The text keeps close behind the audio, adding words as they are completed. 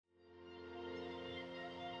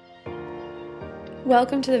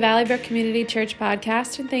Welcome to the Valley Brook Community Church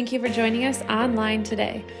podcast, and thank you for joining us online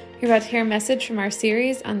today. You're about to hear a message from our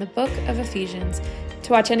series on the book of Ephesians.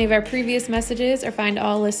 To watch any of our previous messages or find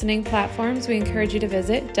all listening platforms, we encourage you to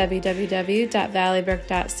visit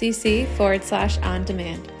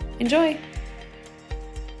www.valleybrook.cc/on-demand. Enjoy!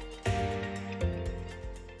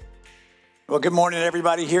 Well, good morning,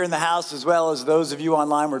 everybody here in the house, as well as those of you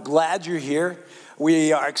online. We're glad you're here.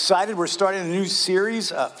 We are excited. We're starting a new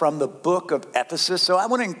series from the book of Ephesus. So I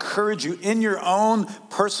want to encourage you in your own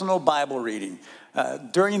personal Bible reading.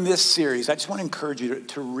 During this series, I just want to encourage you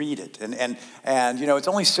to read it. And you know, it's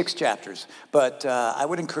only 6 chapters, but I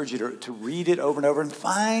would encourage you to read it over and over and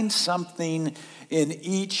find something in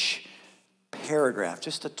each paragraph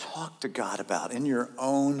just to talk to God about in your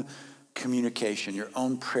own communication, your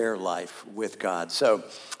own prayer life with God. So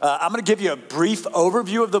I'm going to give you a brief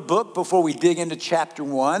overview of the book before we dig into chapter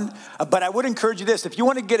 1. But I would encourage you this. If you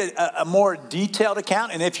want to get a more detailed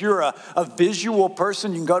account, and if you're a visual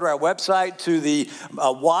person, you can go to our website to the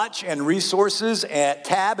Watch and Resources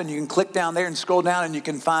tab, and you can click down there and scroll down, and you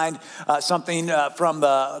can find something from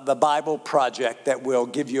the Bible Project that will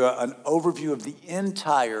give you an overview of the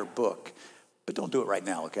entire book. But don't do it right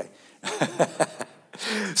now, okay?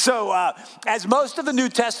 So, as most of the New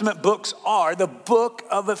Testament books are, the book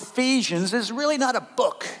of Ephesians is really not a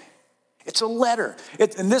book. It's a letter.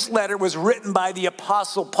 And this letter was written by the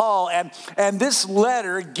Apostle Paul, and this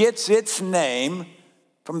letter gets its name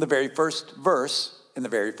from the very first verse in the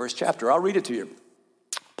very first chapter. I'll read it to you.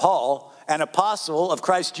 Paul, an apostle of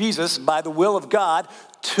Christ Jesus by the will of God,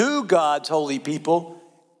 to God's holy people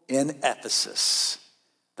in Ephesus,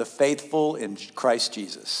 the faithful in Christ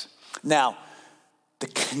Jesus. Now, the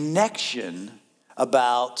connection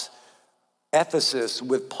about Ephesus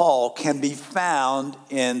with Paul can be found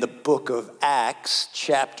in the book of Acts,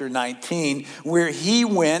 chapter 19, where he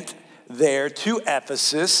went there to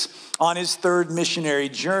Ephesus on his third missionary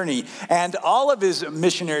journey. And all of his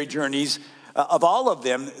missionary journeys, of all of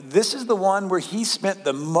them, this is the one where he spent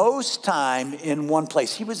the most time in one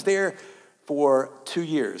place. He was there for 2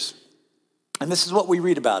 years. And this is what we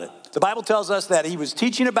read about it. The Bible tells us that he was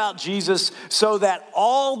teaching about Jesus so that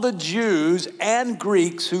all the Jews and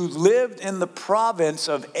Greeks who lived in the province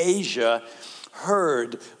of Asia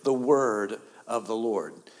heard the word of the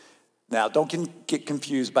Lord. Now, don't get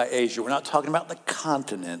confused by Asia. We're not talking about the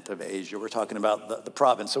continent of Asia. We're talking about the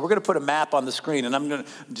province. So we're going to put a map on the screen, and I'm going to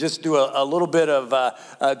just do a little bit of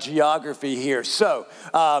geography here. So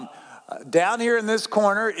down here in this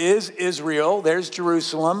corner is Israel. There's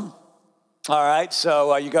Jerusalem. All right,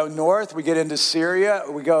 so you go north, we get into Syria,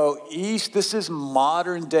 we go east. This is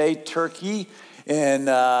modern day Turkey. In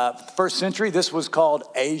the first century, this was called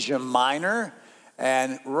Asia Minor.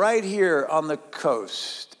 And right here on the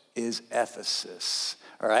coast is Ephesus.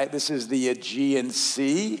 All right, this is the Aegean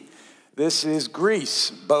Sea. This is Greece,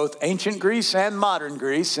 both ancient Greece and modern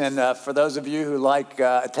Greece. And for those of you who like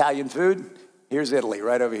Italian food, here's Italy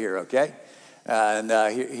right over here, okay? And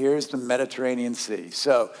here's the Mediterranean Sea.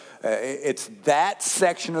 So it's that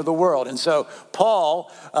section of the world. And so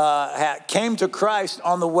Paul came to Christ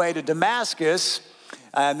on the way to Damascus,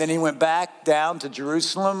 and then he went back down to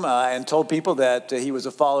Jerusalem and told people that he was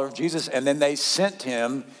a follower of Jesus. And then they sent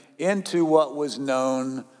him into what was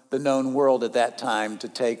the known world at that time, to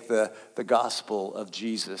take the gospel of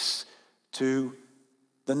Jesus to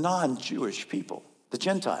the non-Jewish people, the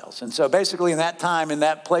Gentiles. And so basically in that time, in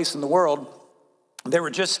that place in the world, there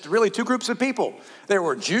were just really 2 groups of people. There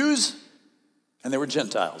were Jews and there were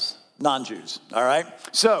Gentiles, non-Jews, all right?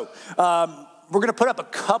 So we're going to put up a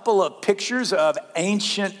couple of pictures of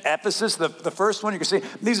ancient Ephesus. The first one you can see,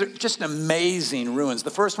 these are just amazing ruins.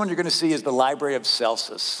 The first one you're going to see is the Library of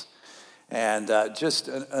Celsus, and just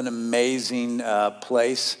an amazing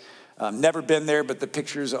place. Never been there, but the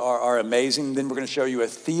pictures are amazing. Then we're going to show you a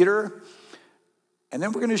theater, and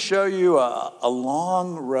then we're going to show you a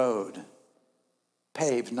long road,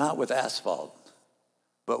 paved not with asphalt,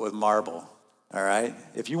 but with marble, all right?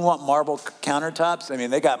 If you want marble countertops, I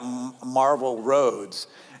mean, they got marble roads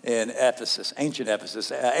in Ephesus, ancient Ephesus.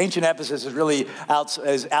 Ancient Ephesus is really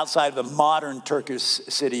outside of the modern Turkish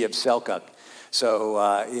city of Selçuk. So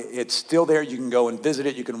it's still there. You can go and visit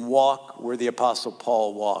it. You can walk where the Apostle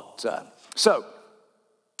Paul walked. So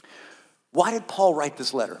why did Paul write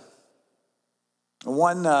this letter?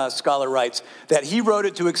 One scholar writes that he wrote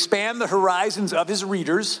it to expand the horizons of his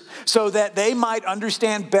readers so that they might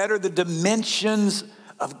understand better the dimensions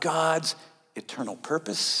of God's eternal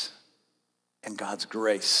purpose and God's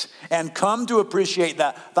grace, and come to appreciate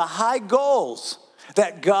the high goals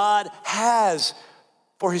that God has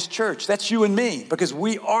for his church. That's you and me, because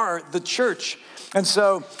we are the church. And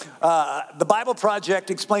so the Bible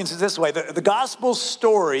Project explains it this way. The gospel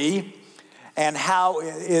story and how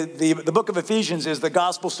the book of Ephesians is the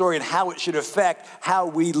gospel story and how it should affect how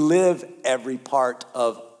we live every part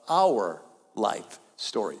of our life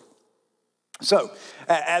story. So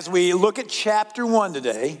as we look at chapter 1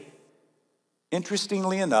 today,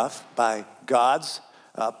 interestingly enough, by God's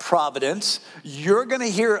providence, you're going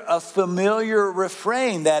to hear a familiar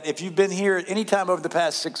refrain that if you've been here any time over the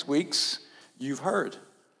past 6 weeks, you've heard.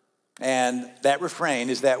 And that refrain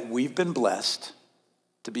is that we've been blessed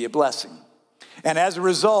to be a blessing. And as a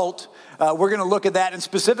result, we're going to look at that, and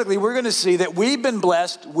specifically, we're going to see that we've been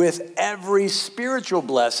blessed with every spiritual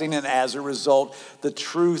blessing, and as a result, the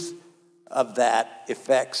truth of that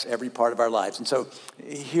affects every part of our lives. And so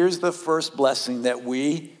here's the first blessing that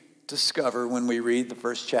we discover when we read the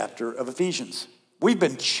first chapter of Ephesians. We've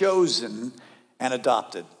been chosen and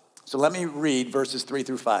adopted. So let me read verses 3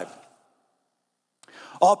 through 5.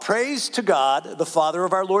 All praise to God, the Father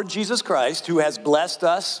of our Lord Jesus Christ, who has blessed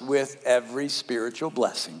us with every spiritual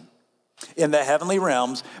blessing in the heavenly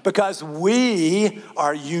realms, because we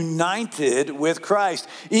are united with Christ.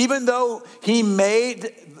 Even before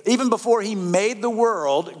he made the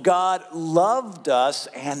world, God loved us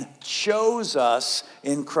and chose us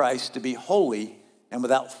in Christ to be holy and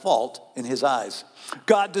without fault in his eyes.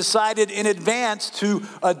 God decided in advance to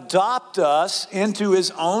adopt us into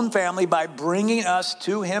his own family by bringing us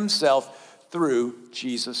to himself through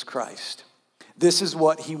Jesus Christ. This is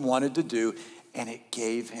what he wanted to do, and it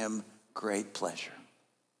gave him great pleasure.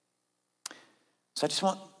 So I just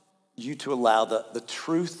want you to allow the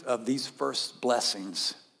truth of these first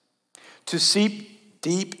blessings to seep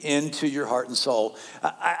deep into your heart and soul.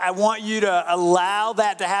 I want you to allow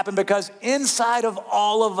that to happen, because inside of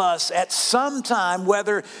all of us at some time,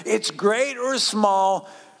 whether it's great or small,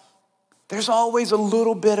 there's always a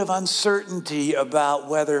little bit of uncertainty about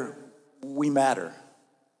whether we matter,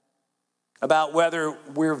 about whether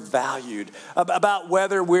we're valued, about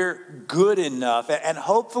whether we're good enough. And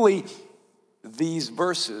hopefully these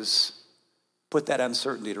verses put that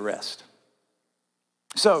uncertainty to rest.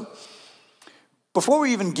 So before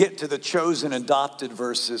we even get to the chosen adopted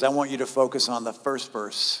verses, I want you to focus on the first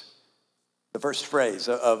verse, the first phrase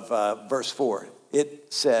of verse 4.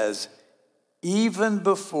 It says, even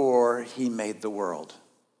before he made the world.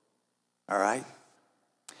 All right?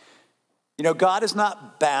 You know, God is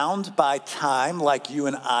not bound by time like you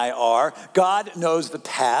and I are. God knows the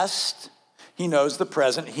past. He knows the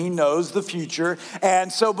present. He knows the future.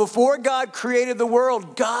 And so before God created the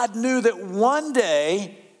world, God knew that one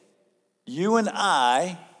day you and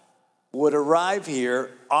I would arrive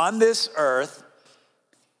here on this earth,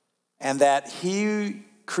 and that he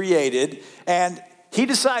created, and he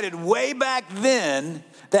decided way back then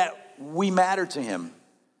that we matter to him,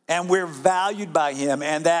 and we're valued by him,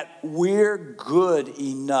 and that we're good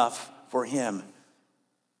enough for him.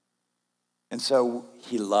 And so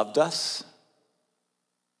he loved us,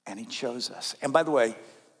 and he chose us. And by the way,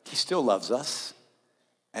 he still loves us,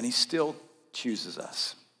 and he still chooses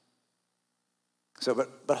us. So,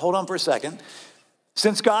 but hold on for a second.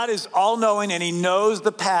 Since God is all-knowing and he knows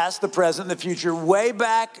the past, the present, and the future, way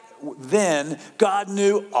back then, God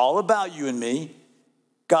knew all about you and me.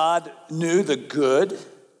 God knew the good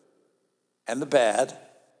and the bad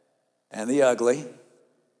and the ugly.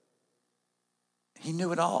 He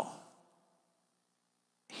knew it all.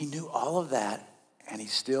 He knew all of that, and he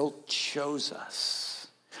still chose us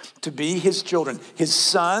to be his children, his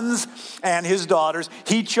sons and his daughters.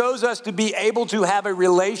 He chose us to be able to have a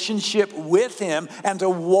relationship with him and to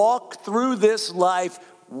walk through this life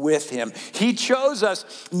with him. He chose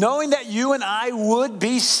us knowing that you and I would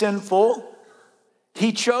be sinful.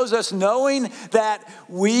 He chose us knowing that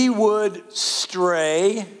we would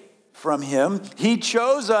stray from him. He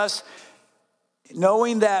chose us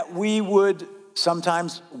knowing that we would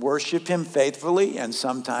sometimes worship him faithfully, and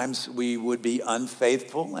sometimes we would be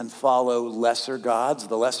unfaithful and follow lesser gods,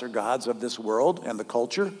 the lesser gods of this world and the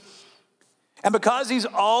culture. And because he's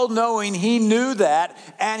all-knowing, he knew that,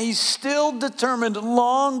 and he's still determined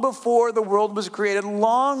long before the world was created,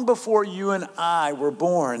 long before you and I were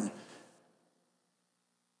born,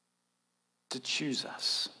 to choose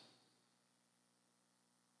us.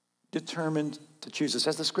 Determined to choose us.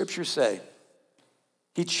 As the scriptures say,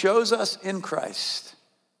 he chose us in Christ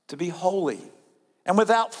to be holy and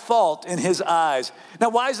without fault in his eyes. Now,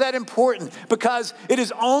 why is that important? Because it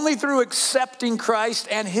is only through accepting Christ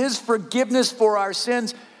and his forgiveness for our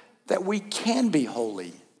sins that we can be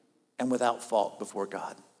holy and without fault before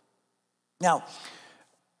God. Now,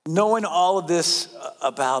 knowing all of this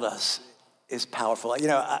about us, is powerful. You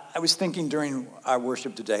know, I was thinking during our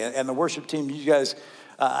worship today, and the worship team, you guys,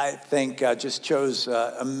 I think, just chose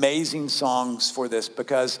amazing songs for this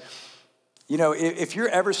because, you know, if you're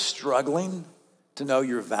ever struggling to know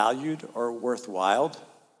you're valued or worthwhile,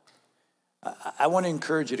 I want to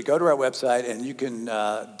encourage you to go to our website and you can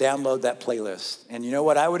download that playlist. And you know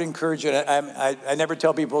what? I would encourage you. I never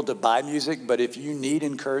tell people to buy music, but if you need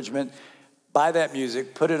encouragement, buy that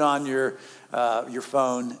music, put it on your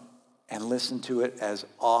phone, and listen to it as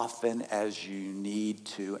often as you need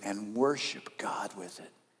to, and worship God with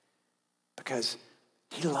it, because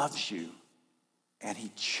He loves you and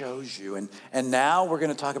He chose you. And now we're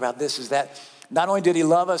going to talk about this: is that not only did He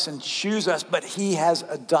love us and choose us, but He has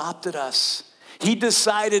adopted us. He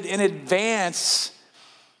decided in advance,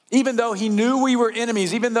 even though He knew we were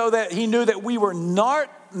enemies, even though that He knew that we were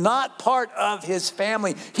not part of His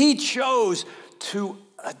family, He chose to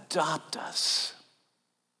adopt us.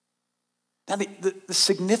 Now, the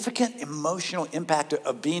significant emotional impact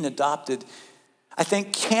of being adopted, I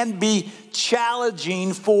think, can be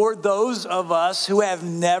challenging for those of us who have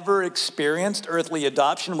never experienced earthly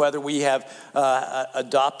adoption, whether we have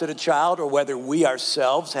adopted a child or whether we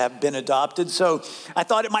ourselves have been adopted. So I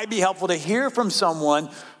thought it might be helpful to hear from someone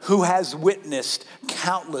who has witnessed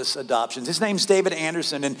countless adoptions. His name's David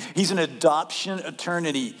Anderson, and he's an adoption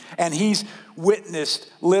attorney, and he's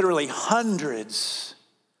witnessed literally hundreds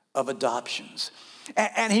of adoptions.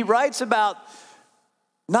 And he writes about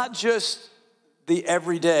not just the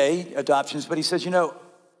everyday adoptions, but he says, you know,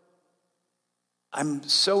 I'm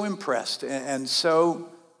so impressed and so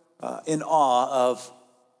in awe of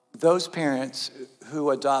those parents who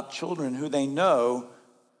adopt children who they know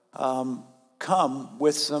come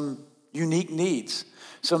with some unique needs,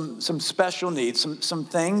 some special needs, some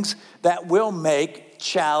things that will make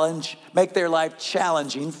their life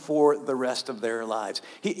challenging for the rest of their lives.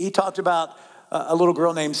 He talked about a little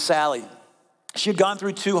girl named Sally. She had gone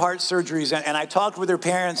through 2 heart surgeries, and I talked with her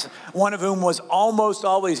parents, one of whom was almost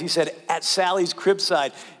always, he said, at Sally's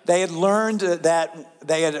cribside. They had learned that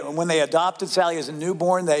when they adopted Sally as a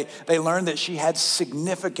newborn, they learned that she had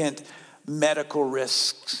significant medical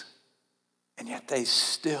risks, and yet they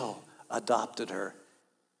still adopted her,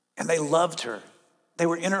 and they loved her. They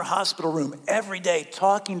were in her hospital room every day,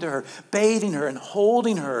 talking to her, bathing her, and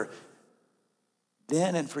holding her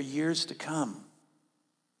then and for years to come,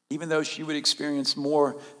 even though she would experience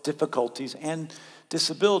more difficulties and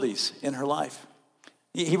disabilities in her life.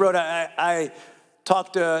 He wrote, I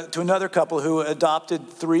talked to another couple who adopted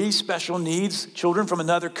 3 special needs children from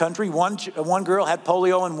another country. One girl had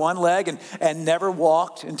polio in one leg and never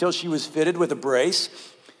walked until she was fitted with a brace.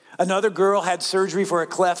 Another girl had surgery for a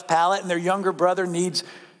cleft palate, and their younger brother needs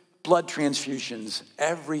blood transfusions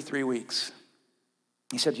every 3 weeks.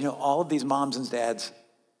 He said, you know, all of these moms and dads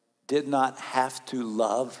did not have to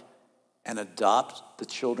love and adopt the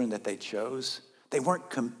children that they chose. They weren't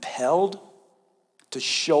compelled to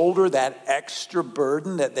shoulder that extra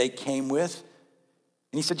burden that they came with.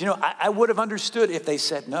 And he said, you know, I would have understood if they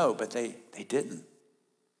said no, but they didn't.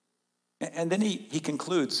 And then he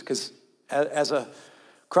concludes, because as a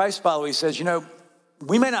Christ follower, he says, you know,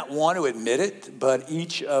 we may not want to admit it, but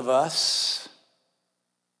each of us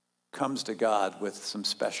comes to God with some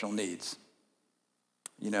special needs.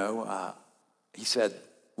 You know, he said,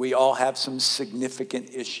 we all have some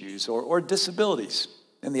significant issues or disabilities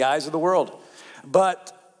in the eyes of the world.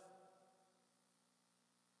 But,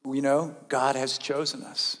 you know, God has chosen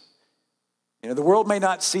us. You know, the world may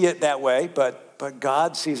not see it that way, but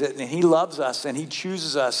God sees it, and He loves us, and He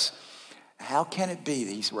chooses us. How can it be,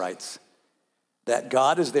 he writes, that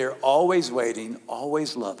God is there always waiting,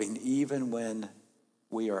 always loving, even when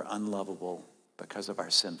we are unlovable because of our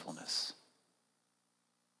sinfulness?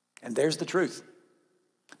 And there's the truth.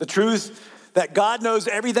 The truth that God knows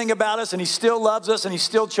everything about us, and He still loves us, and He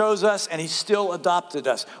still chose us, and He still adopted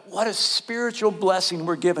us. What a spiritual blessing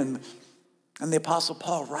we're given. And the Apostle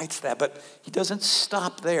Paul writes that, but he doesn't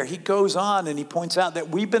stop there. He goes on and he points out that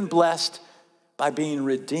we've been blessed by being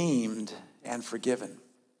redeemed and forgiven.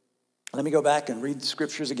 Let me go back and read the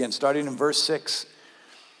scriptures again, starting in verse 6.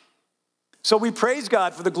 So we praise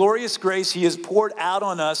God for the glorious grace He has poured out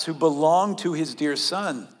on us who belong to His dear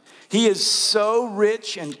Son. He is so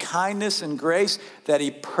rich in kindness and grace that He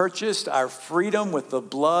purchased our freedom with the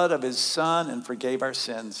blood of His Son and forgave our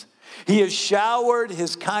sins. He has showered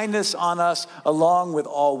His kindness on us along with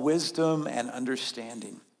all wisdom and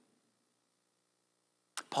understanding.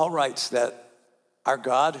 Paul writes that our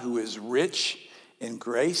God, who is rich in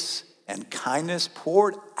grace and kindness,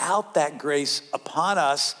 poured out that grace upon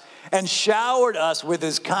us and showered us with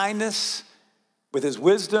His kindness, with His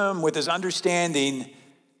wisdom, with His understanding,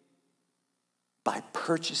 by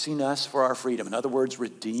purchasing us for our freedom. In other words,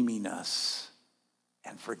 redeeming us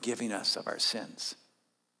and forgiving us of our sins.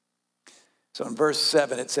 So in verse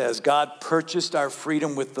 7, it says, God purchased our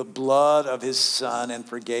freedom with the blood of his son and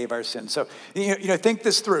forgave our sins. So, think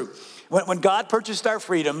this through. When God purchased our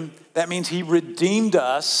freedom, that means he redeemed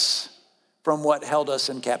us from what held us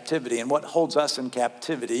in captivity. And what holds us in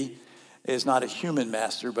captivity is not a human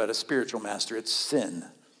master, but a spiritual master. It's sin.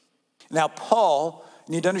 Now, Paul,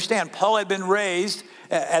 you need to understand, Paul had been raised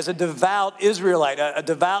as a devout Israelite, a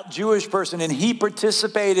devout Jewish person, and he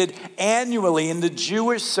participated annually in the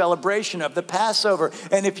Jewish celebration of the Passover.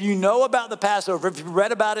 And if you know about the Passover, if you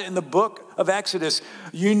read about it in the book of Exodus,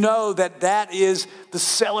 you know that that is the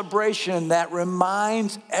celebration that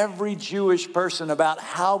reminds every Jewish person about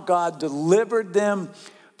how God delivered them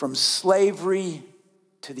from slavery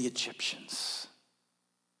to the Egyptians.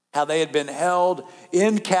 How they had been held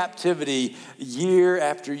in captivity year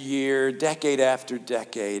after year, decade after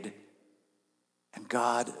decade, and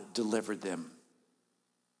God delivered them.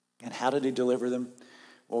 And how did he deliver them?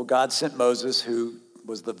 Well, God sent Moses, who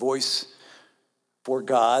was the voice for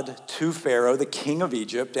God, to Pharaoh, the king of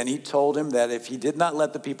Egypt, and he told him that if he did not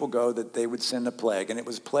let the people go, that they would send a plague. And it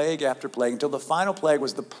was plague after plague until the final plague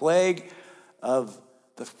was the plague of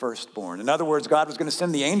the firstborn. In other words, God was going to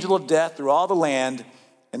send the angel of death through all the land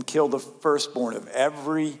and kill the firstborn of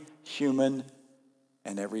every human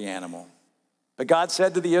and every animal. But God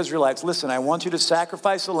said to the Israelites, listen, I want you to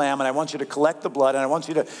sacrifice a lamb, and I want you to collect the blood, and I want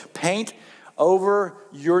you to paint over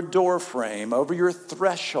your doorframe, over your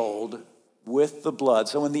threshold with the blood.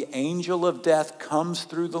 So when the angel of death comes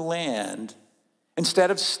through the land,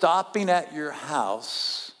 instead of stopping at your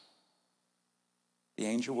house, the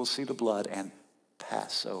angel will see the blood and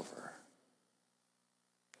pass over.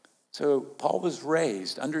 So Paul was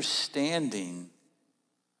raised understanding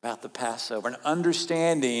about the Passover and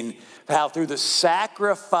understanding how through the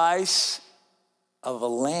sacrifice of a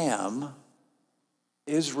lamb,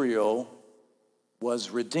 Israel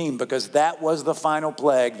was redeemed, because that was the final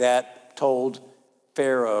plague that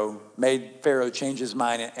made Pharaoh change his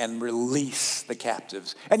mind and release the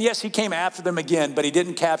captives. And yes, he came after them again, but he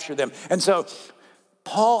didn't capture them. And so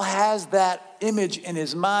Paul has that image in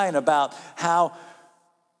his mind about how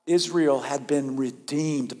Israel had been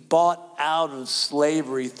redeemed, bought out of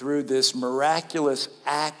slavery through this miraculous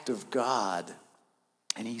act of God.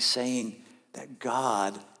 And he's saying that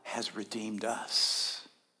God has redeemed us,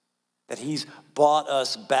 that he's bought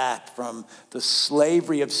us back from the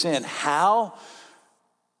slavery of sin. How?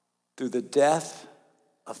 Through the death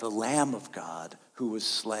of the Lamb of God who was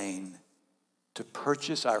slain to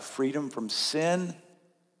purchase our freedom from sin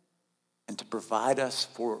and to provide us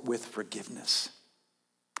with forgiveness.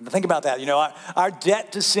 Think about that. Our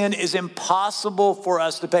debt to sin is impossible for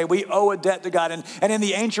us to pay. We owe a debt to God. And in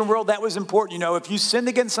the ancient world, that was important. If you sinned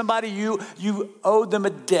against somebody, you owed them a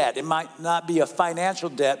debt. It might not be a financial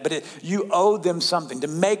debt, but you owed them something to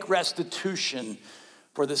make restitution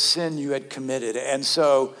for the sin you had committed. And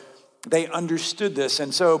so they understood this.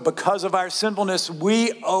 And so because of our sinfulness,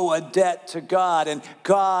 we owe a debt to God. And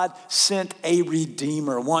God sent a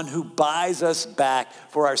Redeemer, one who buys us back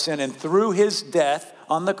for our sin. And through his death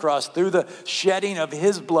on the cross, through the shedding of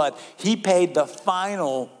his blood, he paid the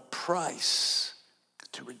final price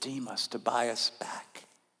to redeem us, to buy us back,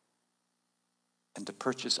 and to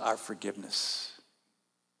purchase our forgiveness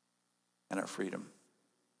and our freedom.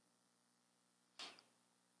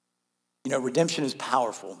 Redemption is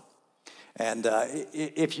powerful. And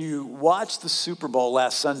if you watched the Super Bowl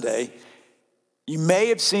last Sunday, you may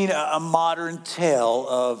have seen a modern tale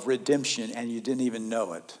of redemption, and you didn't even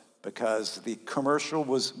know it, because the commercial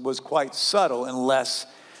was quite subtle unless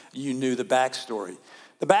you knew the backstory.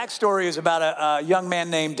 The backstory is about a young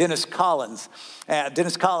man named Dennis Collin. And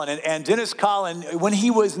Dennis Collin, when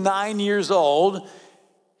he was 9 years old,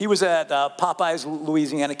 he was at Popeye's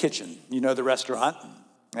Louisiana Kitchen, the restaurant.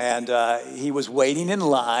 And he was waiting in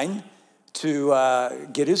line to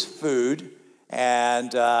get his food,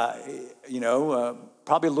 and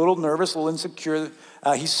probably a little nervous, a little insecure.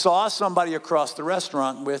 He saw somebody across the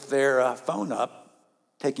restaurant with their phone up,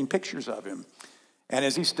 taking pictures of him. And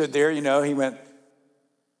as he stood there, he went,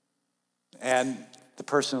 and the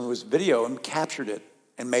person who was videoing captured it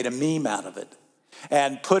and made a meme out of it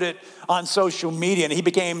and put it on social media. And he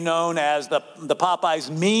became known as the Popeyes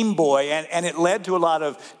meme boy. And it led to a lot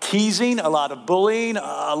of teasing, a lot of bullying,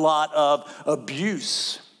 a lot of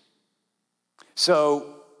abuse.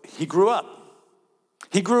 So he grew up.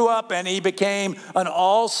 He grew up and he became an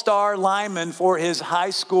all-star lineman for his high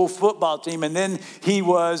school football team. And then he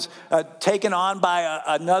was taken on by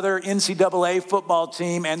another NCAA football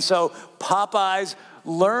team. And so Popeyes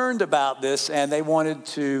learned about this and they wanted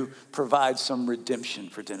to provide some redemption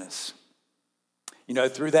for Dennis. You know,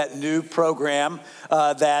 through that new program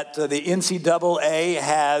that the NCAA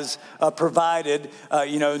has provided,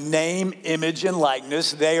 name, image, and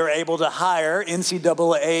likeness, they are able to hire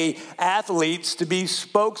NCAA athletes to be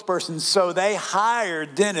spokespersons. So they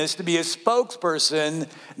hired Dennis to be a spokesperson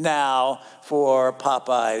now for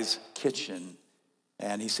Popeye's Kitchen.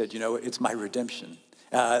 And he said, it's my redemption.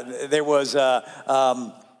 There was a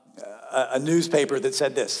newspaper that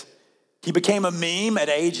said this. He became a meme at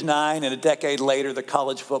age 9, and a decade later, the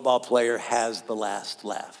college football player has the last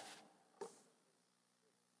laugh.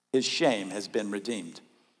 His shame has been redeemed.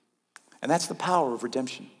 And that's the power of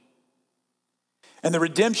redemption. And the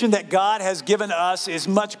redemption that God has given us is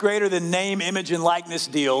much greater than name, image, and likeness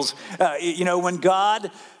deals. When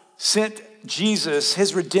God sent Jesus,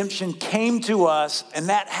 his redemption came to us, and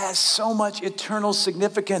that has so much eternal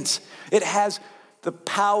significance. It has the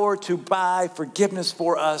power to buy forgiveness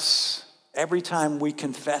for us every time we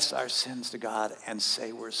confess our sins to God and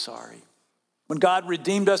say we're sorry. When God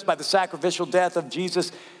redeemed us by the sacrificial death of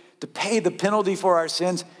Jesus to pay the penalty for our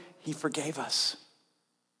sins, he forgave us.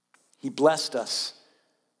 He blessed us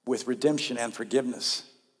with redemption and forgiveness.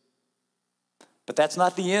 But that's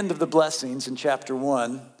not the end of the blessings in chapter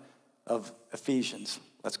 1 of Ephesians.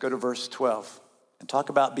 Let's go to verse 12 and talk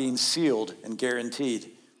about being sealed and guaranteed.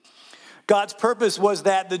 God's purpose was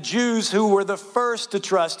that the Jews who were the first to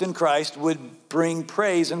trust in Christ would bring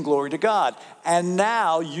praise and glory to God. And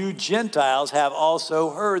now you Gentiles have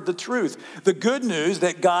also heard the truth, the good news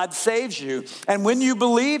that God saves you. And when you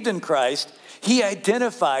believed in Christ, he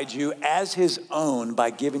identified you as his own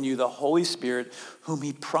by giving you the Holy Spirit whom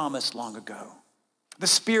he promised long ago. The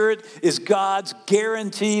Spirit is God's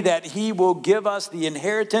guarantee that he will give us the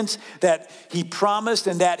inheritance that he promised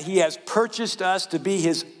and that he has purchased us to be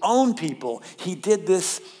his own people. He did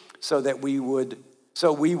this so we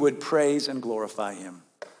would praise and glorify him.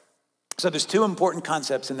 So there's two important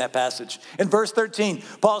concepts in that passage. In verse 13,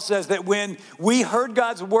 Paul says that when we heard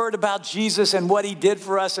God's word about Jesus and what he did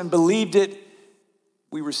for us and believed it,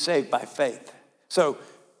 we were saved by faith. So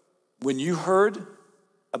when you heard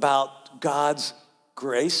about God's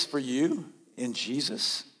grace for you in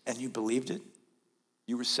Jesus and you believed it,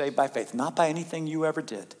 you were saved by faith, not by anything you ever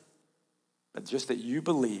did, but just that you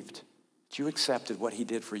believed, that you accepted what he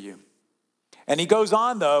did for you. And he goes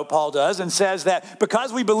on, though, Paul does, and says that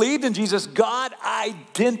because we believed in Jesus, God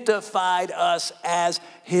identified us as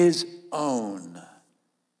his own.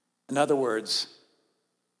 In other words,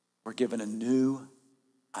 we're given a new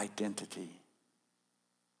identity.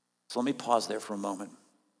 So let me pause there for a moment.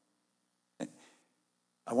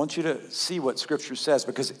 I want you to see what Scripture says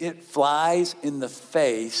because it flies in the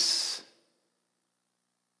face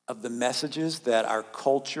of the messages that our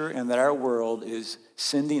culture and that our world is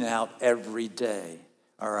sending out every day,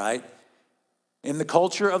 all right? In the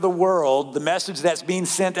culture of the world, the message that's being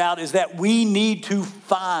sent out is that we need to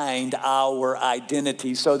find our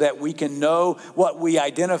identity so that we can know what we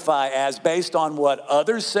identify as based on what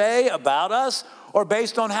others say about us or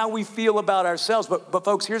based on how we feel about ourselves. But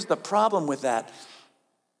folks, here's the problem with that.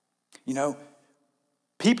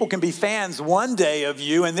 People can be fans one day of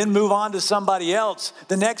you and then move on to somebody else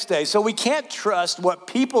the next day. So we can't trust what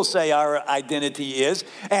people say our identity is.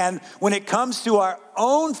 And when it comes to our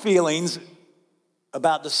own feelings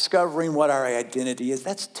about discovering what our identity is,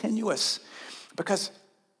 that's tenuous because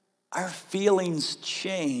our feelings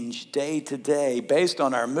change day to day based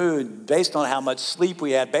on our mood, based on how much sleep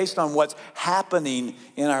we had, based on what's happening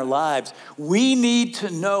in our lives. We need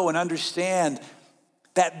to know and understand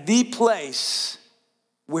that the place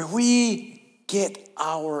where we get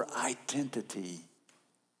our identity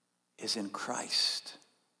is in Christ.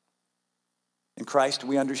 In Christ,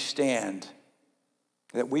 we understand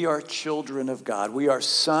that we are children of God. We are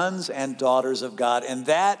sons and daughters of God, and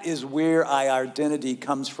that is where our identity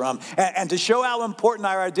comes from. And to show how important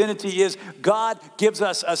our identity is, God gives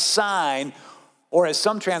us a sign, or as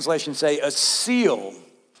some translations say, a seal.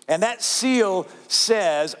 And that seal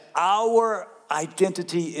says our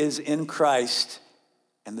identity is in Christ,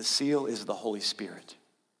 and the seal is the Holy Spirit.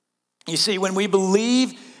 You see, when we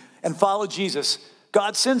believe and follow Jesus,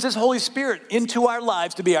 God sends his Holy Spirit into our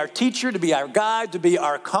lives to be our teacher, to be our guide, to be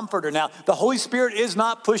our comforter. Now, the Holy Spirit is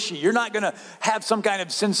not pushy. You're not going to have some kind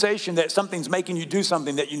of sensation that something's making you do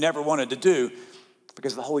something that you never wanted to do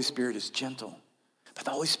because the Holy Spirit is gentle. But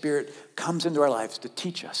the Holy Spirit comes into our lives to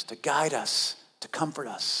teach us, to guide us, to comfort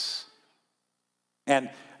us. And,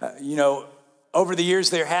 over the years,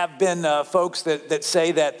 there have been folks that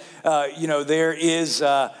say that, there is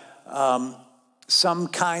some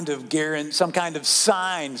kind of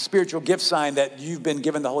sign, spiritual gift sign that you've been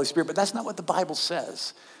given the Holy Spirit. But that's not what the Bible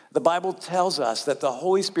says. The Bible tells us that the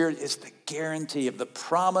Holy Spirit is the guarantee of the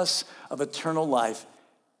promise of eternal life.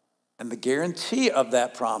 And the guarantee of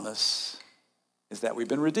that promise is that we've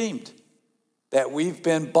been redeemed, that we've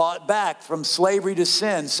been bought back from slavery to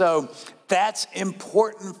sin. So that's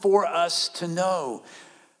important for us to know.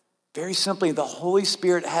 Very simply, the Holy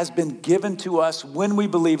Spirit has been given to us when we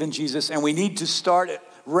believe in Jesus, and we need to start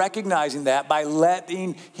recognizing that by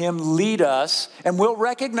letting him lead us. And we'll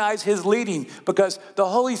recognize his leading because the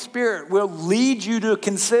Holy Spirit will lead you to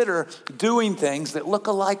consider doing things that look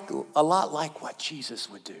a lot like what Jesus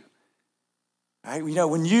would do. Right?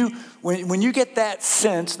 When you get that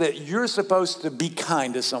sense that you're supposed to be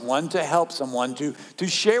kind to someone, to help someone, to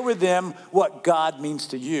share with them what God means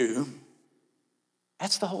to you,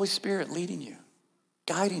 that's the Holy Spirit leading you,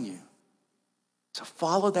 guiding you. So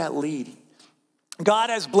follow that lead. God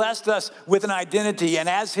has blessed us with an identity, and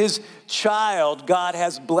as his child, God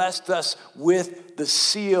has blessed us with the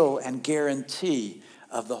seal and guarantee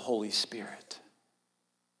of the Holy Spirit.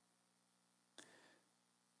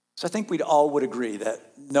 So I think we all would agree that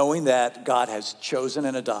knowing that God has chosen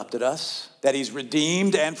and adopted us, that he's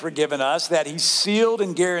redeemed and forgiven us, that he's sealed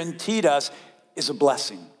and guaranteed us is a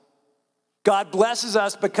blessing. God blesses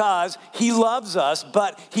us because he loves us,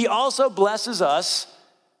 but he also blesses us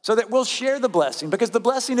so that we'll share the blessing, because the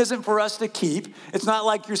blessing isn't for us to keep. It's not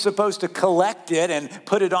like you're supposed to collect it and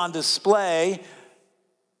put it on display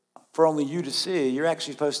for only you to see. You're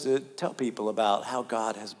actually supposed to tell people about how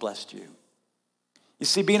God has blessed you. You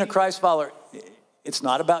see, being a Christ follower, it's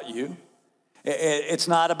not about you. It's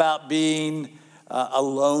not about being a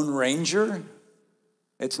lone ranger.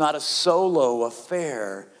 It's not a solo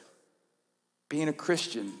affair. Being a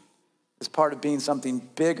Christian is part of being something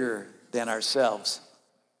bigger than ourselves.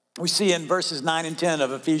 We see in verses 9 and 10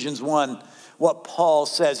 of Ephesians 1 what Paul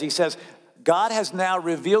says. He says, God has now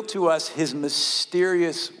revealed to us his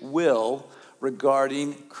mysterious will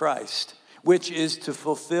regarding Christ, which is to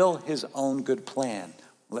fulfill his own good plan.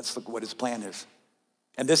 Let's look at what his plan is.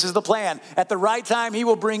 And this is the plan. At the right time, he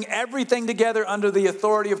will bring everything together under the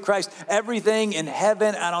authority of Christ, everything in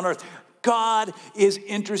heaven and on earth. God is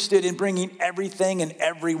interested in bringing everything and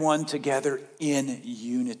everyone together in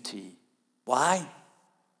unity. Why?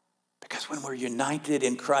 Because when we're united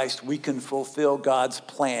in Christ, we can fulfill God's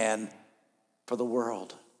plan for the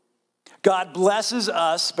world. God blesses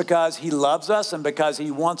us because he loves us and because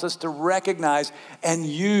he wants us to recognize and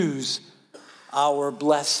use our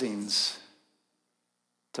blessings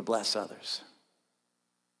to bless others.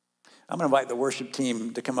 I'm going to invite the worship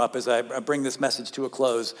team to come up as I bring this message to a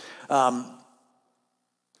close. In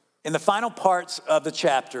the final parts of the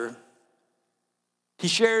chapter, he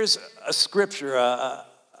shares a scripture.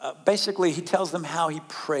 Basically, he tells them how he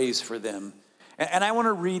prays for them. And I want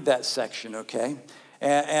to read that section, okay?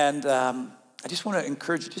 And I just want to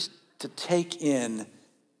encourage you just to take in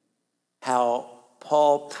how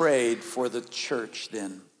Paul prayed for the church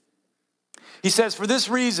then. He says, for this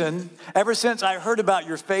reason, ever since I heard about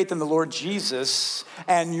your faith in the Lord Jesus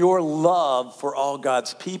and your love for all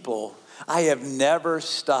God's people, I have never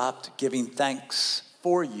stopped giving thanks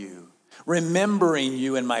for you, remembering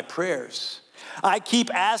you in my prayers. I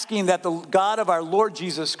keep asking that the God of our Lord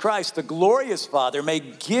Jesus Christ, the glorious Father, may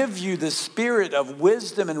give you the spirit of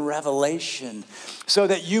wisdom and revelation so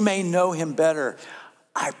that you may know him better.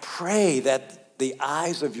 I pray that the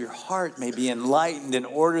eyes of your heart may be enlightened in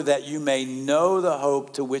order that you may know the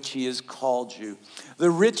hope to which he has called you, the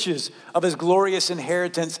riches of his glorious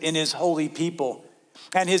inheritance in his holy people,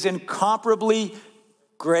 and his incomparably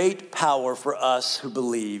great power for us who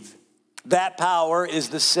believe. That power is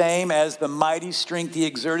the same as the mighty strength he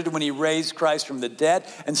exerted when he raised Christ from the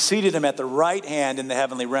dead and seated him at the right hand in the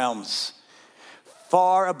heavenly realms,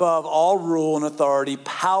 far above all rule and authority,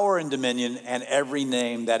 power and dominion, and every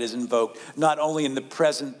name that is invoked, not only in the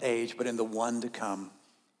present age, but in the one to come.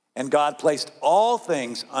 And God placed all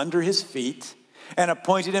things under his feet and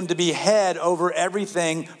appointed him to be head over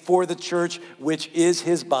everything for the church, which is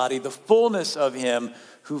his body, the fullness of him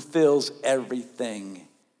who fills everything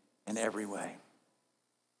in every way.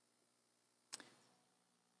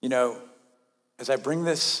 You know, as I bring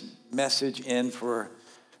this message in for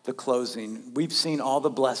the closing, we've seen all the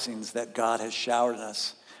blessings that God has showered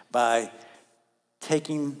us by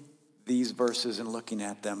taking these verses and looking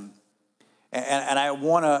at them. And I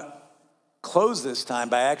want to close this time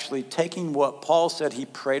by actually taking what Paul said he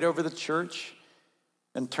prayed over the church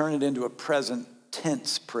and turn it into a present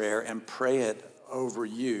tense prayer and pray it over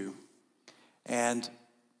you. And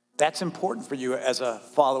that's important for you as a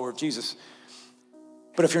follower of Jesus.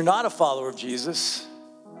 But if you're not a follower of Jesus,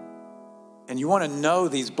 and you want to know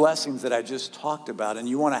these blessings that I just talked about, and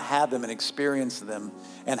you want to have them and experience them,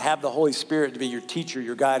 and have the Holy Spirit to be your teacher,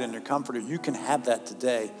 your guide, and your comforter, you can have that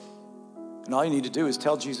today. And all you need to do is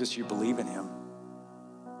tell Jesus you believe in him.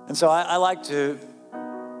 And so I like to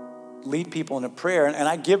lead people in a prayer, and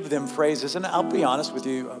I give them phrases, and I'll be honest with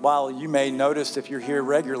you, while you may notice if you're here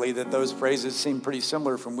regularly that those phrases seem pretty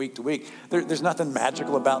similar from week to week, there's nothing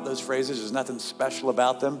magical about those phrases. There's nothing special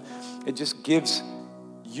about them. It just gives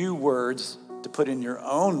you words to put in your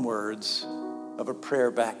own words of a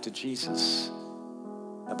prayer back to Jesus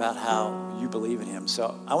about how you believe in him.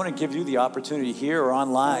 So I want to give you the opportunity here or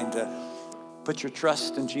online to put your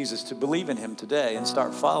trust in Jesus, to believe in him today and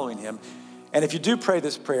start following him. And if you do pray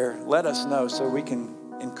this prayer, let us know so we can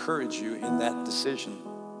encourage you in that decision.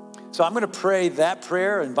 So I'm going to pray that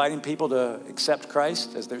prayer, inviting people to accept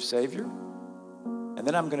Christ as their Savior. And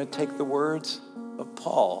then I'm going to take the words of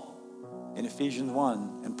Paul in Ephesians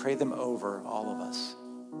 1 and pray them over all of us.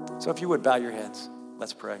 So if you would bow your heads,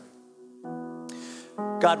 let's pray.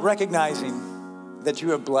 God, recognizing that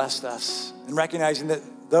you have blessed us and recognizing that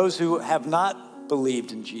those who have not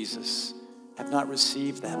believed in Jesus have not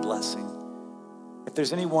received that blessing. If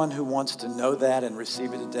there's anyone who wants to know that and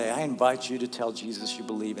receive it today, I invite you to tell Jesus you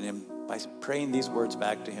believe in him by praying these words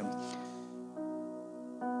back to him.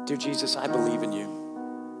 Dear Jesus, I believe in you.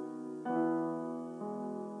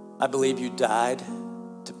 I believe you died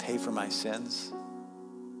to pay for my sins.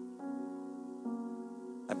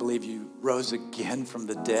 I believe you rose again from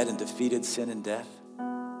the dead and defeated sin and death.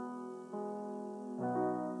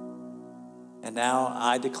 And now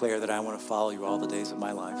I declare that I want to follow you all the days of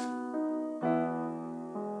my life.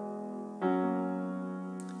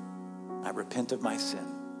 I repent of my sin.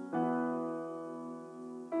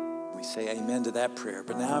 We say amen to that prayer.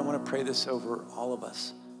 But now I want to pray this over all of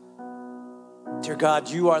us. Dear God,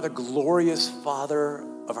 you are the glorious Father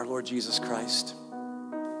of our Lord Jesus Christ.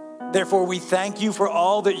 Therefore, we thank you for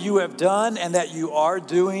all that you have done and that you are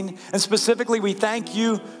doing. And specifically, we thank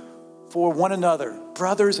you for one another,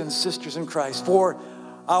 brothers and sisters in Christ, for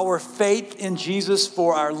our faith in Jesus,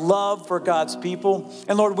 for our love for God's people.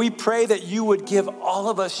 And Lord, we pray that you would give all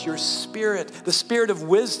of us your spirit, the spirit of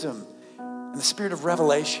wisdom and the spirit of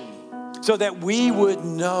revelation, so that we would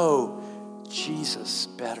know Jesus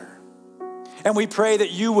better. And we pray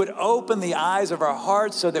that you would open the eyes of our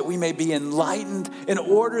hearts so that we may be enlightened in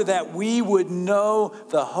order that we would know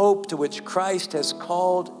the hope to which Christ has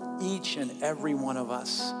called each and every one of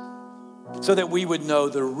us, so that we would know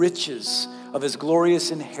the riches of his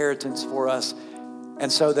glorious inheritance for us,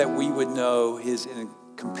 and so that we would know his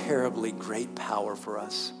incomparably great power for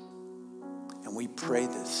us. And we pray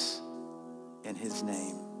this in his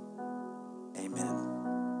name. Amen.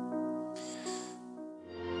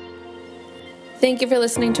 Thank you for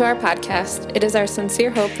listening to our podcast. It is our sincere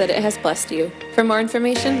hope that it has blessed you. For more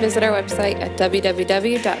information, visit our website at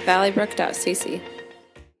www.valleybrook.cc.